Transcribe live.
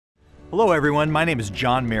Hello everyone, my name is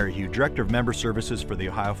John Merrihew, Director of Member Services for the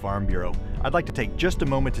Ohio Farm Bureau. I'd like to take just a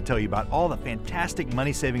moment to tell you about all the fantastic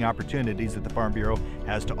money-saving opportunities that the Farm Bureau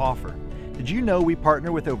has to offer. Did you know we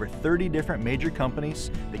partner with over 30 different major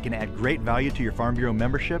companies that can add great value to your Farm Bureau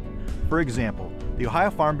membership? For example, the Ohio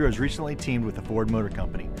Farm Bureau has recently teamed with the Ford Motor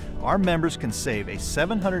Company. Our members can save a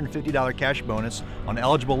 $750 cash bonus on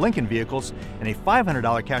eligible Lincoln vehicles and a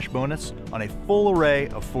 $500 cash bonus on a full array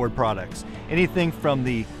of Ford products. Anything from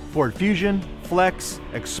the Ford Fusion, Flex,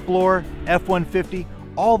 Explorer, F-150,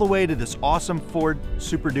 all the way to this awesome Ford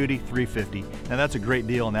Super Duty 350. Now that's a great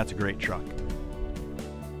deal and that's a great truck.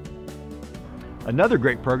 Another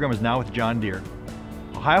great program is now with John Deere.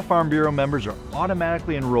 Ohio Farm Bureau members are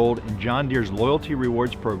automatically enrolled in John Deere's loyalty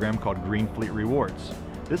rewards program called Green Fleet Rewards.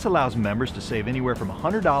 This allows members to save anywhere from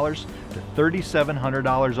 $100 to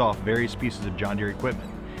 $3,700 off various pieces of John Deere equipment.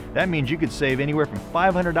 That means you could save anywhere from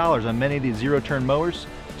 $500 on many of these zero-turn mowers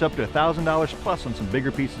to up to $1,000 plus on some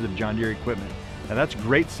bigger pieces of John Deere equipment. Now that's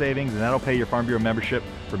great savings and that'll pay your Farm Bureau membership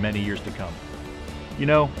for many years to come. You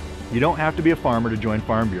know, you don't have to be a farmer to join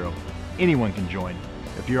Farm Bureau. Anyone can join.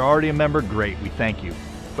 If you're already a member, great, we thank you.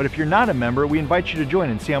 But if you're not a member, we invite you to join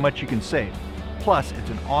and see how much you can save. Plus, it's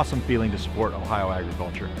an awesome feeling to support Ohio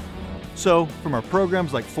agriculture. So, from our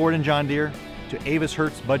programs like Ford and John Deere, to Avis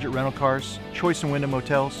Hertz budget rental cars, Choice and Wyndham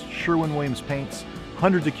Motels, Sherwin-Williams paints,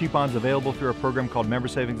 hundreds of coupons available through our program called Member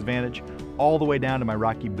Savings Advantage, all the way down to my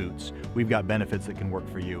Rocky boots. We've got benefits that can work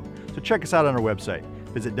for you. So check us out on our website.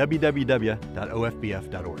 Visit www.ofbf.org.